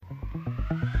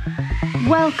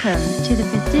Welcome to the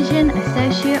Physician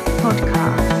Associate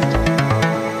Podcast.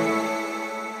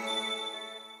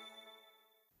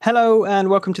 Hello and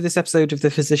welcome to this episode of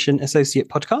the Physician Associate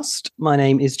Podcast. My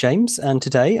name is James and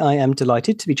today I am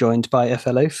delighted to be joined by a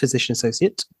fellow Physician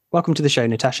Associate. Welcome to the show,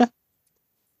 Natasha.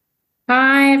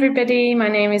 Hi everybody, my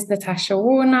name is Natasha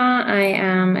Warner. I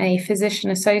am a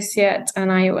Physician Associate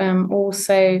and I am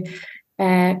also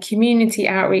a Community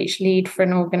Outreach Lead for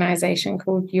an organisation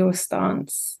called Your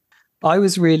Stance. I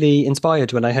was really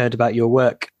inspired when I heard about your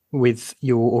work with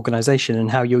your organisation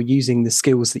and how you're using the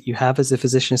skills that you have as a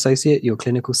physician associate, your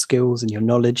clinical skills and your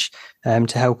knowledge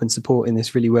to help and support in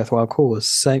this really worthwhile cause.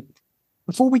 So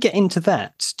before we get into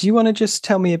that, do you want to just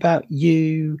tell me about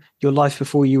you, your life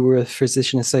before you were a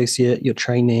physician associate, your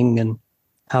training and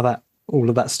how that all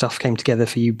of that stuff came together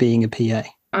for you being a PA?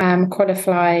 I am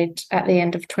qualified at the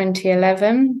end of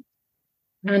 2011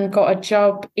 and got a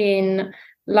job in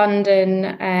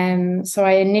London. So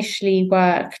I initially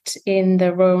worked in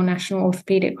the Royal National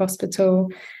Orthopaedic Hospital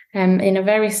in a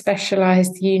very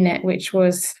specialised unit, which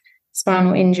was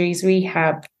spinal injuries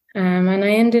rehab. And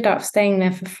I ended up staying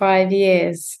there for 5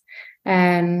 years.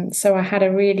 So I had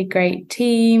a really great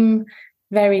team,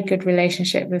 very good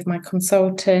relationship with my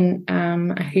consultant,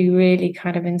 who really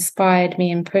kind of inspired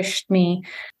me and pushed me.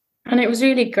 And it was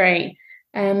really great.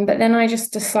 But then I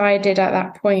just decided at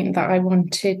that point that I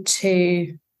wanted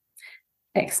to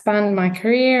expand my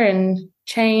career and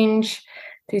change,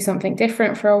 do something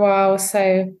different for a while.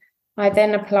 So I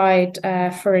then applied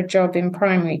for a job in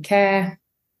primary care.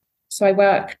 So I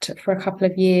worked for a couple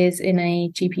of years in a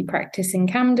GP practice in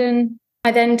Camden.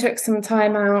 I then took some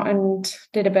time out and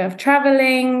did a bit of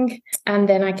travelling. And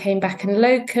then I came back and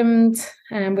locumed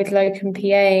with Locum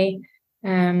PA.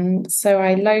 So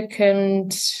I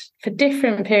locumed for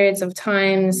different periods of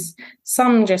times,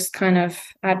 some just kind of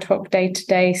ad hoc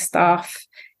day-to-day stuff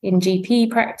in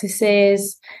GP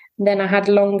practices. And then I had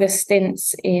longer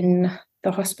stints in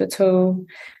the hospital.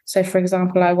 So, for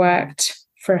example, I worked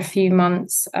for a few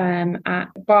months at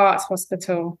Bart's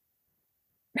Hospital.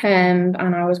 And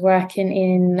I was working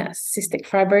in a cystic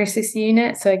fibrosis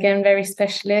unit. So again, very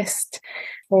specialist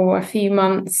for a few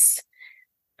months.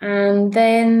 And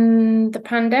then the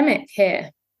pandemic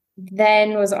hit.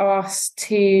 Then was asked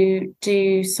to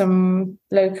do some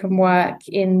locum work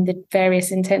in the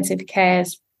various intensive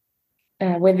cares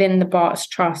within the Barts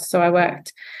Trust. So I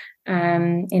worked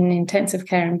in intensive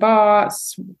care in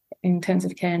Barts,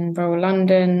 intensive care in Royal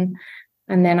London.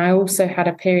 And then I also had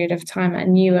a period of time at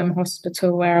Newham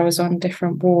Hospital where I was on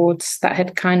different wards that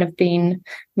had kind of been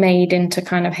made into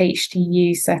kind of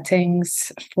HDU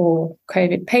settings for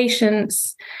COVID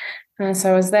patients. And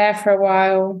so I was there for a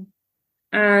while.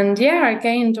 And yeah, I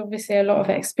gained obviously a lot of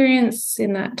experience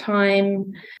in that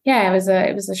time. Yeah, it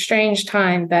was a strange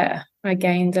time, but I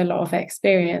gained a lot of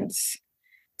experience.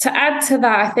 To add to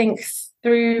that, I think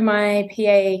through my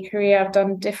PA career, I've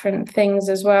done different things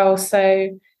as well.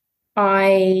 So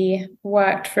I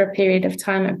worked for a period of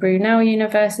time at Brunel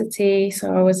University.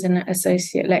 So I was an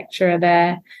associate lecturer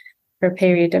there for a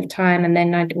period of time. And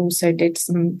then I also did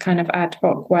some kind of ad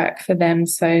hoc work for them.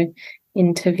 So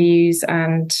interviews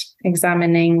and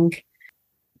examining.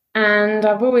 And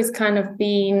I've always kind of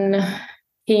been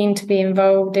keen to be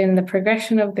involved in the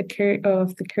progression of the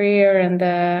career and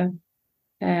the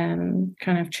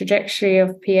kind of trajectory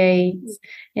of PAs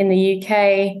in the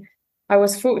UK. I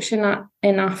was fortunate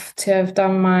enough to have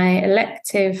done my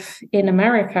elective in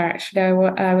America, actually.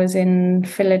 I was in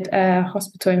a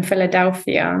hospital in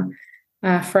Philadelphia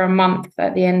for a month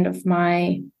at the end of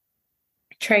my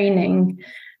training.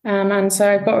 And so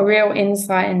I got a real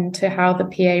insight into how the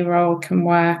PA role can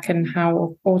work and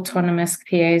how autonomous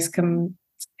PAs can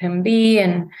be.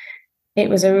 And it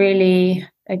was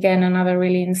another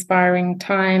really inspiring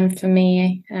time for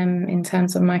me in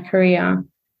terms of my career.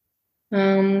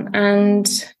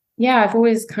 And yeah, I've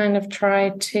always kind of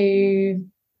tried to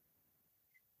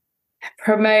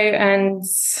promote and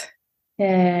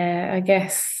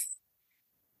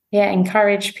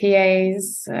encourage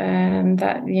PAs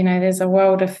that, there's a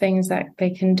world of things that they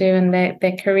can do and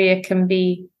their career can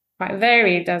be quite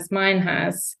varied, as mine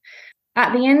has.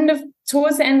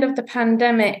 Towards the end of the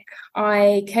pandemic,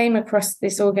 I came across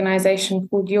this organisation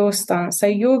called Your Stance. So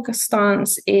Your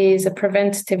Stance is a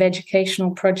preventative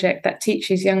educational project that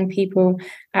teaches young people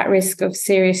at risk of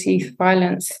serious youth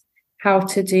violence how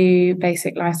to do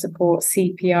basic life support,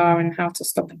 CPR, and how to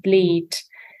stop a bleed.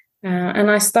 And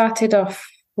I started off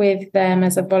with them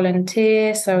as a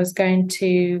volunteer. So I was going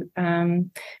to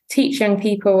teach young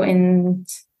people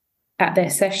at their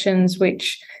sessions,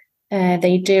 which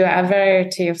They do a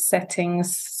variety of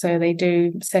settings. So they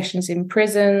do sessions in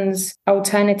prisons,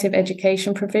 alternative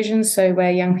education provisions, so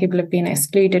where young people have been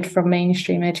excluded from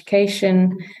mainstream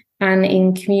education, and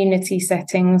in community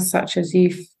settings such as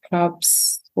youth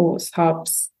clubs, sports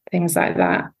hubs, things like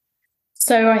that.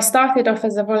 So I started off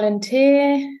as a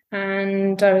volunteer,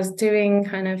 and I was doing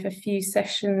kind of a few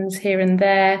sessions here and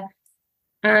there.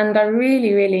 And I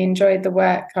really, really enjoyed the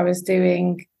work I was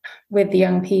doing with the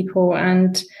young people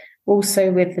and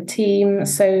also with the team.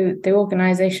 So the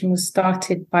organisation was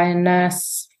started by a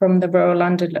nurse from the Royal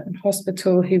London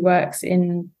Hospital who works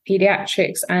in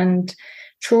paediatrics and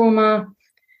trauma.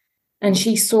 And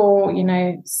she saw,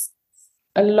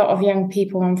 a lot of young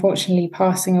people unfortunately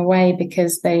passing away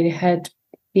because they had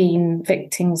been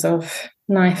victims of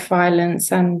knife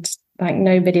violence, and like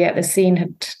nobody at the scene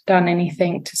had done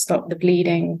anything to stop the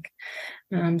bleeding.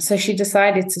 So she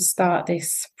decided to start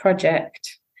this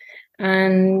project.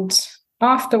 And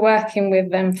after working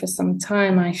with them for some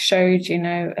time, I showed,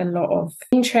 a lot of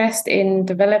interest in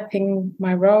developing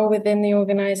my role within the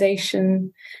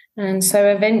organisation. And so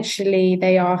eventually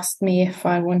they asked me if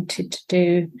I wanted to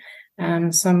do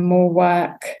some more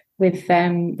work with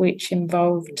them, which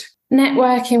involved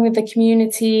networking with the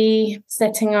community,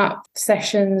 setting up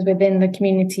sessions within the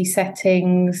community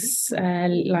settings,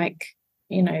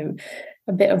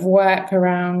 a bit of work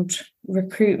around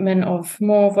recruitment of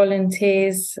more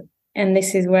volunteers. And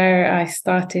this is where I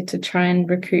started to try and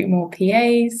recruit more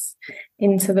PAs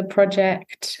into the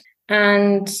project,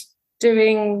 and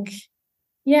doing,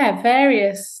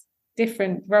 various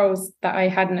different roles that I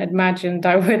hadn't imagined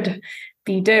I would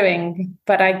be doing.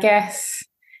 But I guess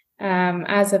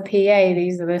as a PA,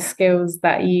 these are the skills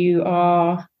that you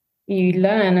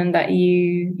learn and that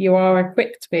you are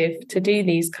equipped with to do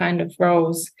these kind of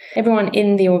roles. Everyone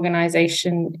in the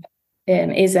organisation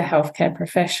is a healthcare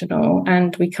professional,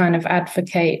 and we kind of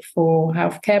advocate for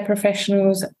healthcare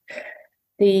professionals.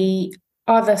 The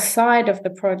other side of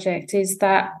the project is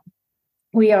that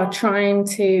we are trying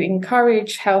to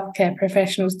encourage healthcare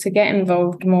professionals to get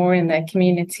involved more in their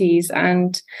communities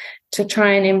and to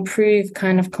try and improve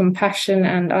kind of compassion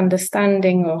and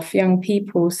understanding of young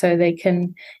people so they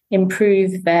can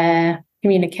improve their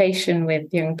communication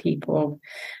with young people.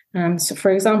 So,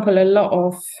 for example, a lot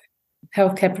of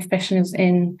healthcare professionals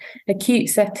in acute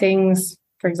settings,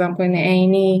 for example, in the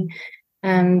A&E,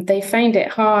 they find it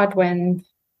hard when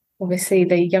obviously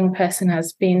the young person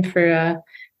has been through a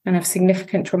kind of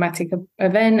significant traumatic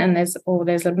event and there's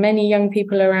many young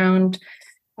people around,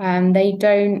 and they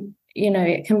don't,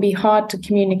 it can be hard to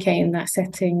communicate in that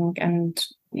setting. And,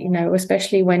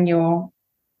 especially when you're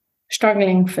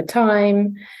struggling for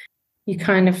time,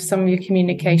 some of your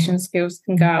communication skills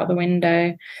can go out the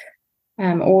window,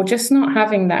 or just not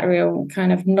having that real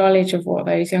kind of knowledge of what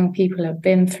those young people have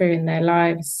been through in their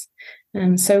lives.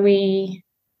 And so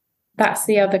that's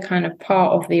the other kind of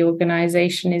part of the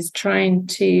organisation, is trying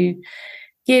to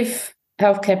give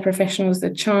healthcare professionals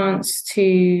the chance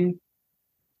to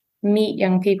meet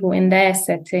young people in their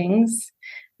settings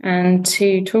and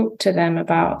to talk to them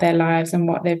about their lives and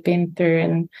what they've been through.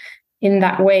 And in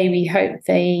that way, we hope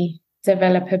they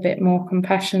develop a bit more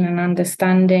compassion and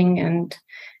understanding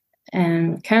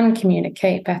and can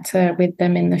communicate better with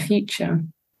them in the future.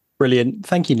 Brilliant.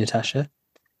 Thank you, Natasha.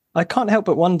 I can't help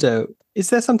but wonder, is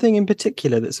there something in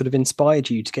particular that sort of inspired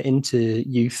you to get into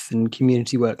youth and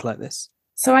community work like this?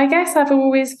 So I guess I've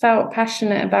always felt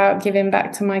passionate about giving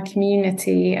back to my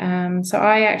community. So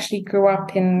I actually grew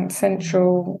up in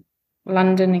central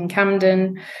London, in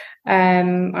Camden.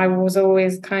 I was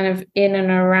always kind of in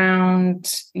and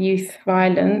around youth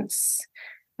violence.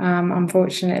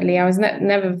 Unfortunately, I was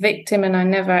never a victim, and I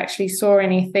never actually saw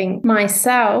anything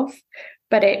myself,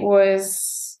 but it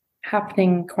was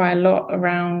happening quite a lot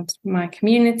around my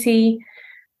community.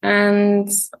 And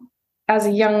as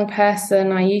a young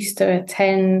person, I used to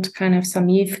attend kind of some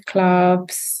youth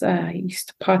clubs. I used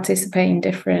to participate in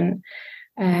different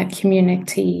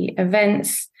community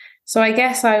events. So I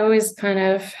guess I always kind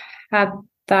of had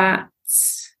that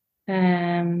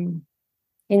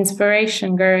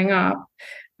inspiration growing up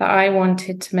that I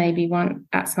wanted to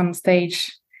at some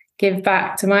stage give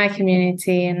back to my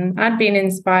community. And I'd been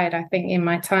inspired, I think, in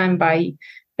my time by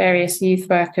various youth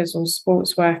workers or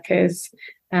sports workers.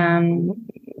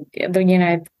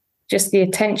 Just the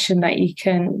attention that you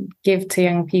can give to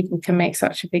young people can make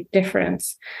such a big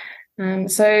difference.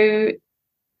 So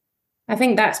I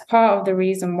think that's part of the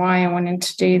reason why I wanted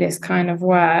to do this kind of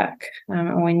work,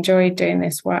 or enjoyed doing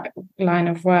this line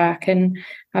of work. And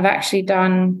I've actually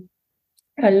done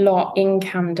a lot in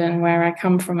Camden, where I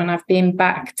come from, and I've been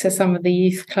back to some of the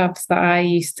youth clubs that I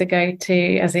used to go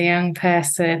to as a young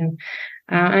person,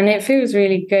 and it feels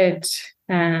really good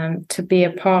to be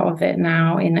a part of it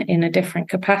now in a different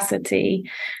capacity,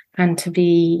 and to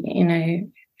be,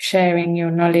 sharing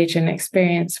your knowledge and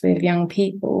experience with young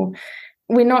people.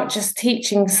 We're not just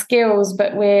teaching skills,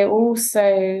 but we're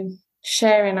also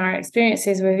sharing our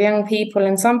experiences with young people.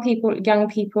 And young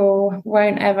people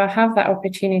won't ever have that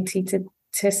opportunity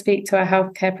to speak to a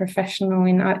healthcare professional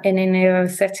in any other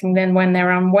setting than when they're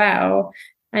unwell.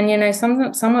 And,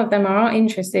 some of them are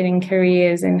interested in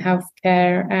careers in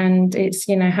healthcare, and it's,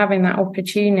 having that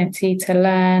opportunity to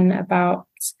learn about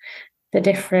the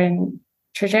different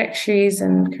trajectories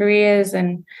and careers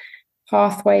and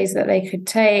pathways that they could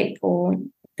take, or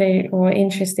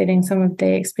interested in some of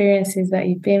the experiences that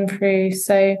you've been through.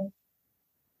 So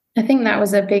I think that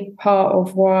was a big part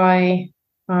of why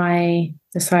I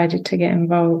decided to get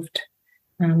involved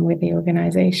with the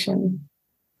organisation.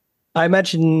 I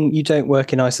imagine you don't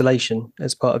work in isolation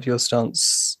as part of your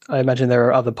stance. I imagine there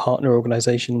are other partner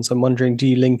organisations. I'm wondering, do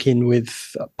you link in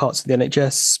with parts of the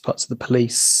NHS, parts of the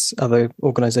police, other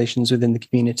organisations within the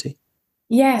community?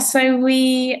 Yeah, so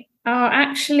we are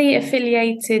actually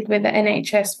affiliated with the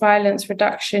NHS Violence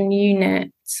Reduction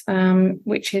Unit,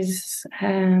 which is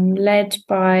led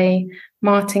by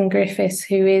Martin Griffiths,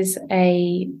 who is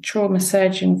a trauma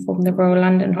surgeon from the Royal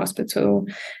London Hospital.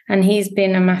 And he's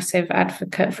been a massive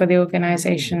advocate for the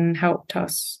organisation, helped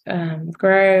us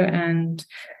grow and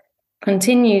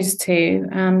continues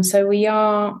to. So we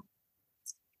are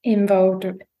involved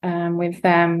with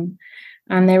them.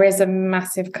 And there is a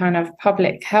massive kind of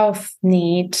public health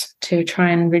need to try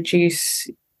and reduce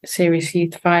serious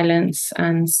youth violence.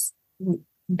 And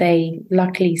they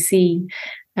luckily see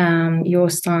your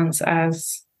stance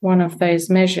as one of those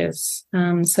measures.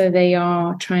 So they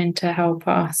are trying to help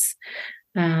us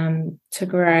to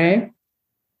grow.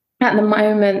 At the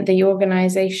moment, the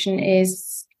organisation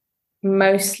is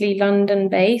mostly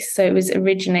London-based. So it was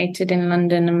originated in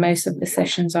London, and most of the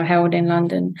sessions are held in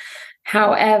London.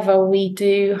 However, we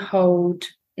do hold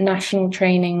national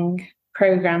training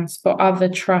programs for other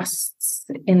trusts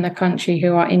in the country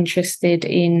who are interested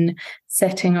in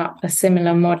setting up a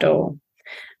similar model.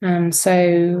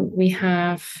 So we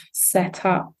have set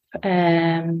up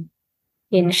in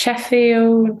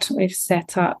Sheffield, we've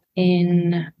set up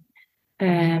in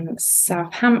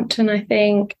Southampton, I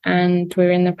think, and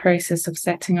we're in the process of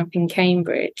setting up in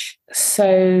Cambridge.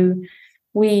 So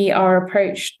we are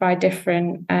approached by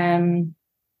different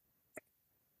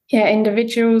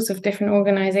individuals of different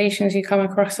organizations who come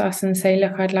across us and say,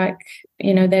 look, I'd like,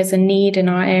 there's a need in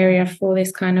our area for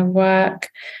this kind of work.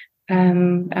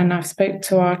 And I've spoke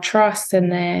to our trust,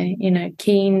 and they're,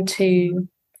 keen to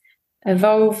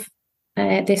evolve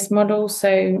this model.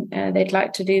 So they'd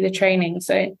like to do the training.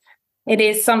 So it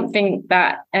is something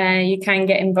that you can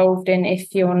get involved in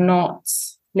if you're not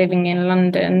living in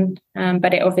London,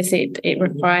 but it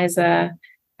requires a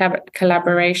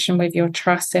collaboration with your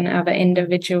trust and other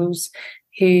individuals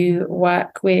who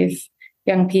work with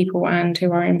young people and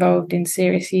who are involved in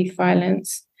serious youth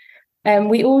violence.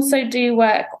 We also do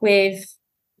work with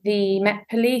the Met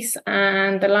Police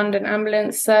and the London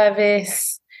Ambulance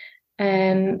Service.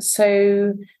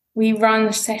 So we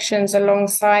run sessions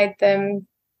alongside them.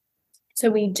 So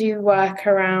we do work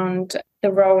around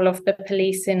the role of the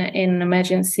police in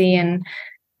emergency,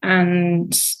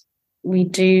 and we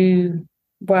do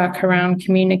work around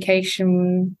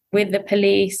communication with the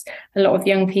police. A lot of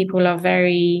young people are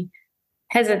very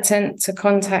hesitant to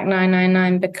contact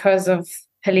 999 because of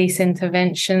police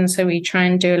intervention. So we try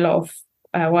and do a lot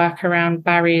of work around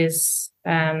barriers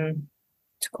to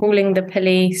calling the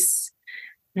police.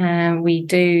 We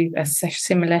do a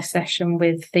similar session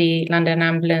with the London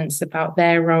Ambulance about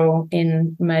their role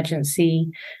in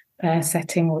emergency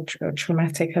setting or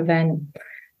traumatic event.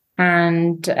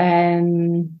 And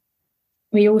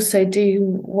we also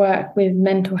do work with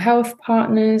mental health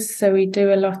partners. So we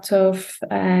do a lot of,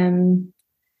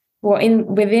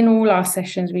 within all our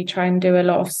sessions, we try and do a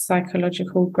lot of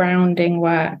psychological grounding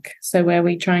work. So where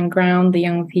we try and ground the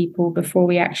young people before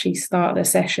we actually start the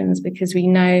sessions, because we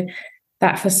know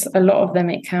that for a lot of them,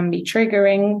 it can be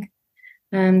triggering,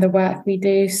 the work we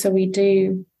do. So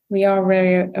we are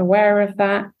very aware of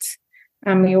that.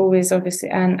 And we always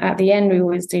and at the end, we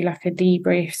always do like a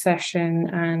debrief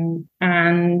session,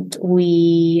 and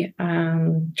we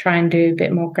try and do a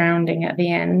bit more grounding at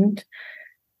the end.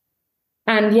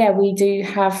 And we do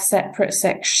have separate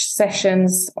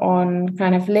sessions on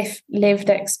kind of lived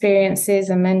experiences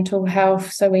and mental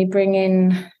health. So we bring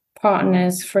in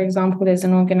partners. For example, there's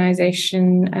an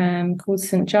organisation called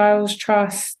St Giles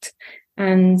Trust,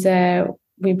 and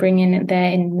we bring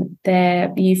in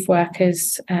their youth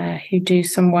workers who do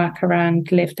some work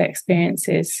around lived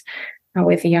experiences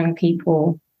with young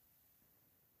people.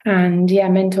 And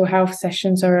mental health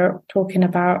sessions are talking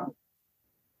about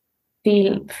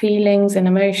feelings and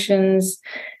emotions,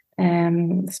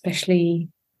 especially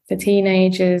for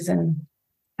teenagers, and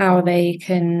how they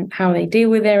deal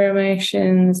with their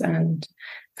emotions and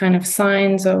kind of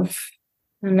signs of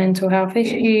mental health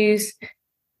issues.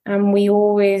 And we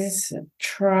always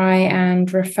try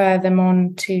and refer them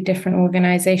on to different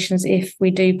organisations if we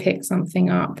do pick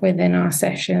something up within our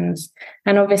sessions.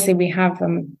 And obviously we have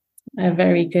a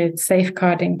very good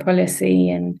safeguarding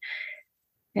policy, and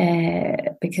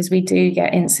because we do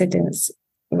get incidents,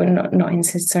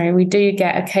 we do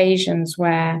get occasions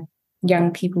where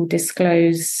young people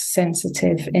disclose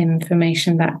sensitive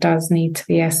information that does need to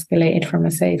be escalated from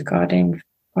a safeguarding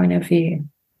point of view.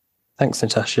 Thanks,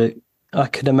 Natasha. I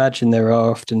can imagine there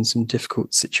are often some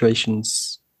difficult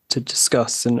situations to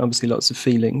discuss, and obviously lots of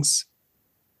feelings.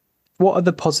 What are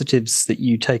the positives that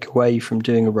you take away from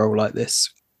doing a role like this?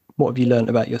 What have you learned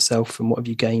about yourself, and what have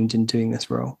you gained in doing this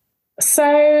role? So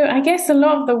I guess a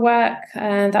lot of the work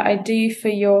that I do for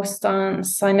Your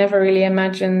Stance, I never really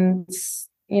imagined,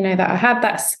 that I had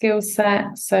that skill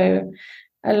set. So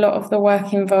a lot of the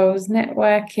work involves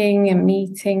networking and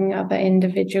meeting other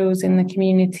individuals in the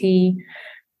community.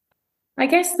 I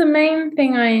guess the main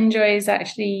thing I enjoy is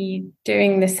actually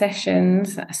doing the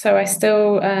sessions. So I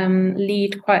still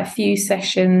lead quite a few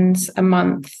sessions a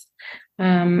month.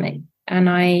 And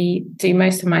I do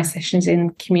most of my sessions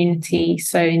in community,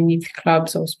 so in youth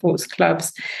clubs or sports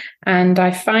clubs. And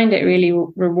I find it really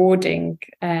rewarding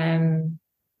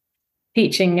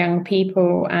teaching young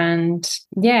people and,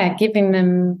 giving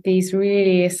them these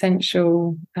really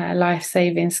essential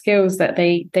life-saving skills that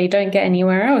they don't get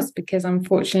anywhere else, because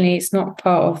unfortunately it's not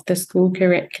part of the school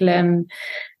curriculum,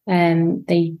 and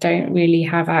they don't really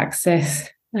have access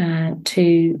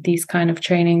to these kind of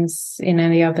trainings in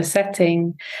any other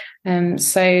setting.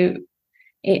 So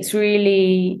it's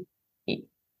really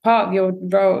part of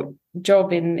your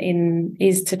job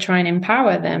is to try and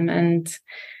empower them. And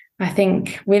I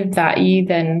think with that, you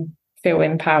then feel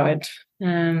empowered.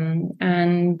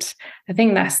 And I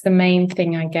think that's the main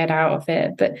thing I get out of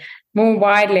it. But more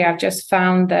widely, I've just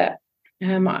found that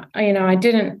I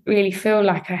didn't really feel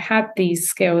like I had these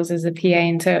skills as a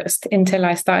PA until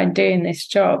I started doing this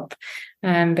job,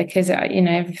 because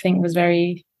everything was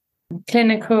very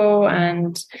clinical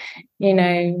and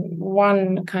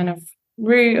one kind of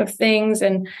route of things,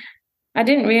 and I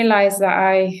didn't realize that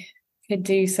I could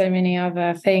do so many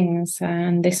other things,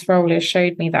 and this role has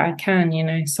showed me that I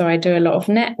can. So I do a lot of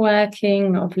networking,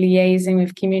 a lot of liaising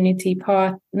with community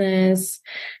partners.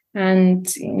 And,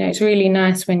 it's really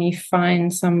nice when you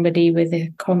find somebody with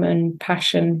a common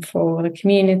passion for the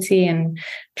community and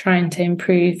trying to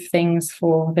improve things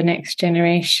for the next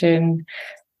generation.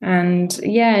 And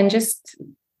just,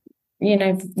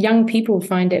 young people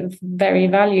find it very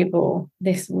valuable,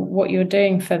 what you're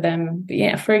doing for them.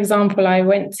 But for example, I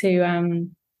went to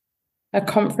a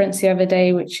conference the other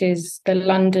day, which is the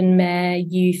London Mayor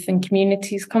Youth and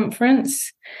Communities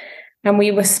Conference. And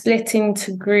we were split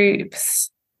into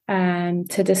groups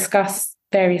to discuss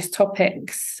various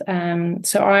topics.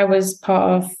 So I was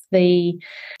part of the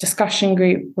discussion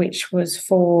group, which was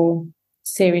for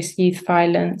serious youth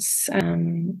violence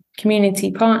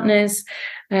community partners.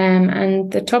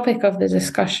 And the topic of the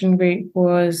discussion group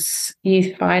was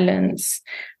youth violence.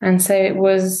 And so it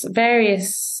was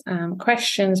various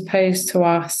questions posed to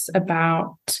us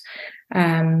about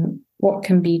what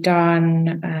can be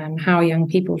done, how young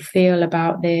people feel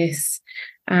about this.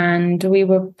 And we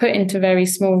were put into very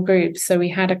small groups. So we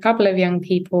had a couple of young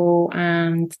people,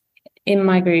 and in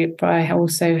my group, I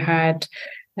also had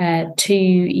 2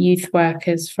 youth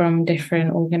workers from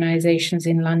different organisations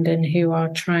in London who are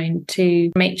trying to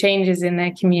make changes in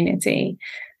their community.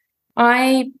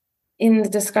 In the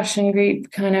discussion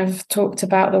group, kind of talked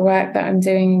about the work that I'm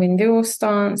doing with Your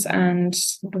Stance and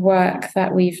the work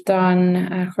that we've done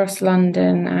across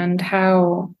London, and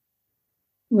how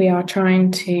we are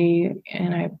trying to,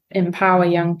 empower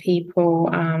young people.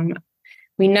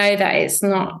 We know that it's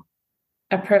not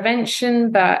a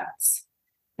prevention, but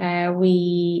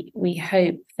we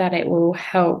hope that it will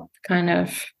help kind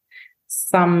of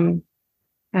some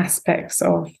aspects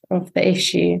of the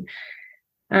issue.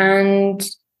 And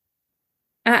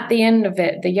at the end of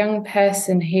it, the young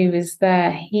person who was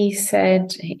there, he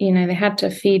said, they had to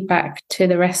feed back to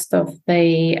the rest of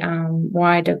the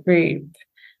wider group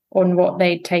on what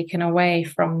they'd taken away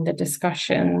from the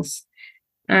discussions.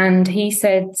 And he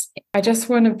said, I just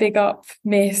want to big up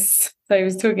Miss. So he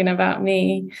was talking about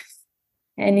me.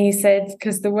 And he said,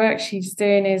 because the work she's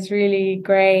doing is really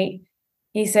great.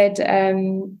 He said,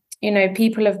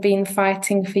 people have been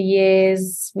fighting for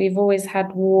years. We've always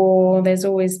had war. There's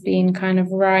always been kind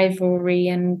of rivalry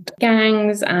and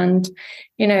gangs. And,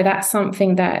 that's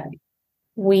something that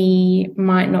we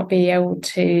might not be able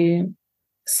to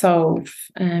solve.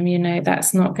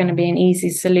 That's not going to be an easy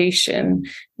solution.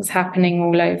 It's happening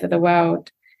all over the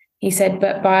world. He said,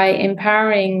 but by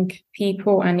empowering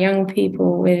people and young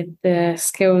people with the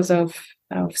skills of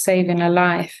saving a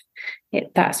life,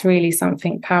 that's really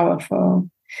something powerful.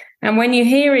 And when you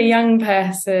hear a young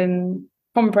person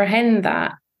comprehend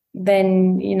that,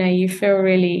 then, you feel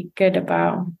really good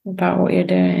about what you're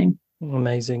doing.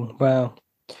 Amazing. Wow.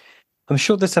 I'm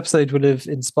sure this episode would have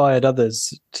inspired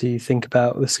others to think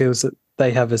about the skills that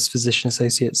they have as physician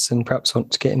associates and perhaps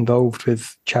want to get involved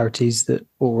with charities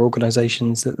or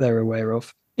organisations that they're aware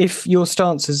of. If your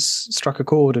stance has struck a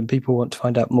chord and people want to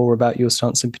find out more about your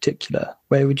stance in particular,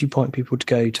 where would you point people to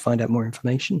go to find out more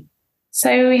information?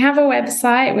 So we have a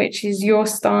website, which is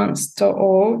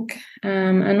yourstance.org.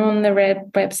 And on the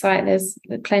website, there's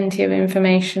plenty of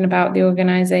information about the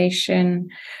organisation.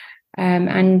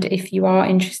 And if you are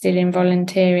interested in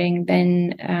volunteering,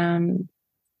 then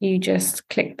you just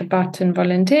click the button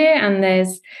volunteer, and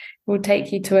will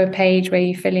take you to a page where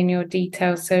you fill in your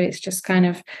details. So it's just kind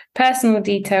of personal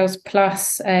details,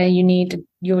 plus you need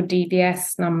your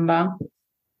DBS number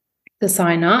to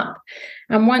sign up.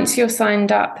 And once you're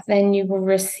signed up, then you will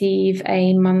receive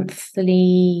a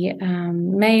monthly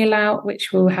mail out,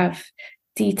 which will have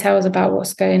details about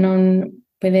what's going on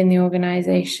within the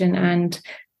organisation and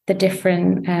the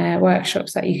different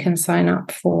workshops that you can sign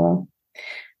up for.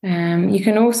 You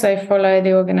can also follow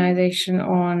the organisation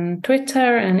on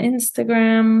Twitter and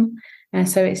Instagram.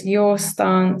 So it's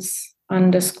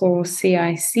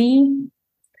yourstance_CIC.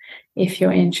 If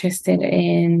you're interested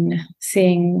in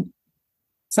seeing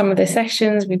some of the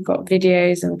sessions, we've got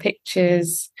videos and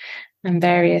pictures and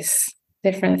various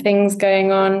different things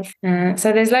going on.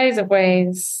 So there's loads of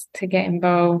ways to get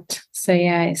involved. So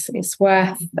yeah, it's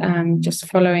worth just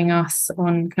following us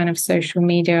on kind of social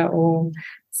media or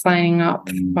signing up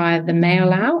via the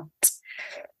mail out.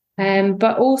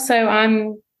 But also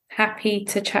I'm happy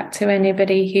to chat to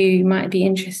anybody who might be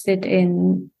interested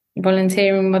in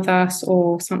volunteering with us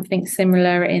or something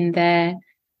similar in their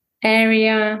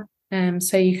area.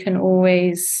 So you can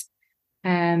always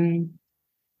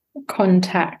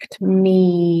contact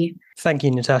me. Thank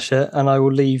you, Natasha. And I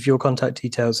will leave your contact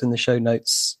details in the show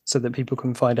notes so that people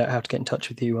can find out how to get in touch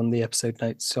with you on the episode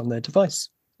notes on their device.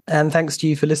 And thanks to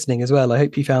you for listening as well. I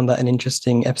hope you found that an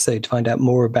interesting episode to find out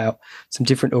more about some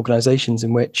different organisations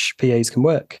in which PAs can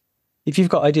work. If you've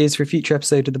got ideas for a future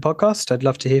episode of the podcast, I'd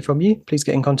love to hear from you. Please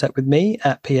get in contact with me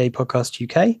at PA Podcast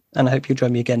UK, and I hope you'll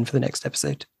join me again for the next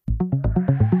episode.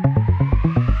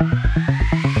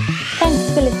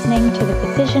 Thanks for listening to the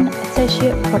Physician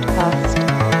Associate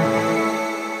Podcast.